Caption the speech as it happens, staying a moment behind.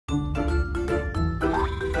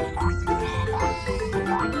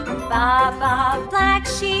Baa Baa, black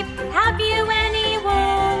sheep, have you any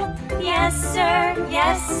wool? Yes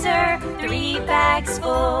sir, 3 bags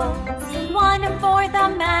full. 1 for the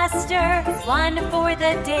master, 1 for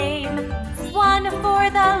the dame, 1 for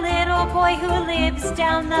the little boy who lives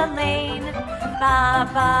down the lane. Baa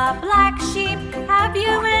Baa, black sheep, have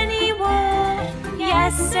you any wool?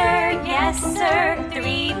 Yes sir,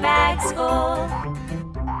 3 bags full.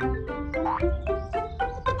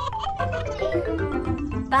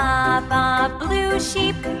 Baa Baa, blue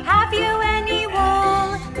sheep, have you any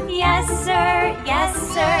wool? Yes sir,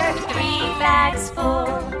 3 bags full.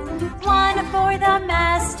 1 for the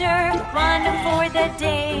master, 1 for the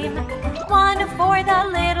dame, 1 for the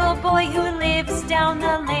little boy who lives down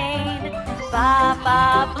the lane. Baa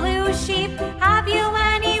Baa, blue sheep, have you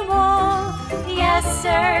any wool? Yes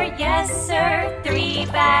sir, 3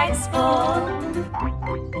 bags full.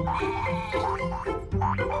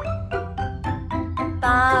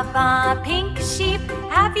 Baa Baa, pink sheep,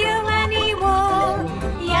 have you any wool?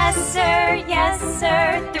 Yes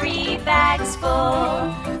sir, 3 bags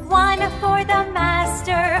full. 1 for the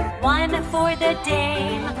master, 1 for the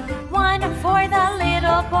dame, 1 for the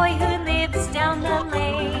little boy who lives down the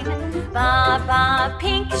lane. Baa Baa,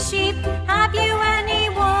 pink sheep, have you any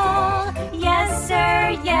wool? Yes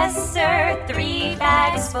sir, 3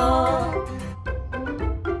 bags full.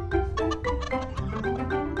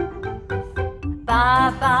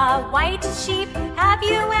 Baa Baa, white sheep, have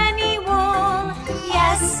you any wool?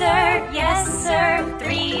 Yes sir,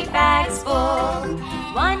 3 bags full.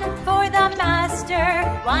 1 for the master,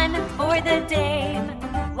 1 for the dame,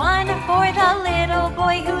 1 for the little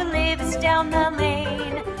boy who lives down the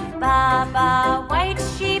lane. Baa Baa, white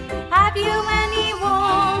sheep, have you any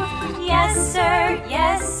wool? Yes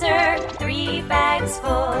sir, 3 bags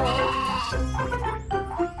full.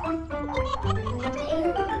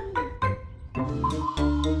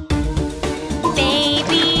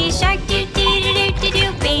 Baby shark doo doo doo doo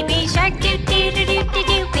doo, baby shark doo doo doo doo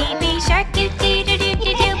doo, baby shark doo doo doo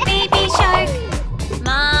doo doo, baby shark.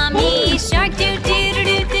 Mommy shark doo doo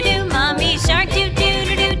doo doo doo, mommy shark doo doo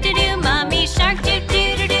doo doo doo, mommy shark doo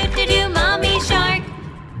doo doo doo doo, mommy shark.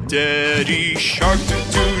 Daddy shark doo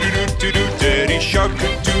doo doo doo doo, daddy shark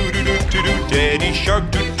doo doo doo doo doo, daddy shark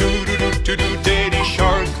doo doo doo doo doo, daddy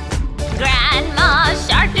shark. Grandma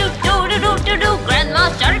shark doo doo doo doo doo, grandma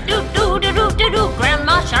shark doo doo doo doo doo,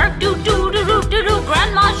 grandma shark doo doo doo doo doo,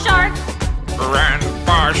 grandma shark.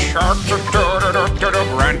 Grandpa shark doo doo doo doo doo,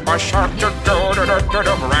 grandpa shark doo doo doo doo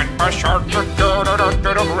doo, grandpa shark doo doo doo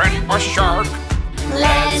doo doo, grandpa shark.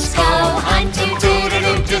 Let's go hunt doo doo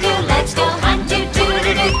doo doo doo, let's go hunt doo doo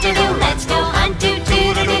doo doo doo, let's go hunt doo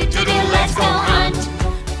doo doo doo doo, let's go hunt.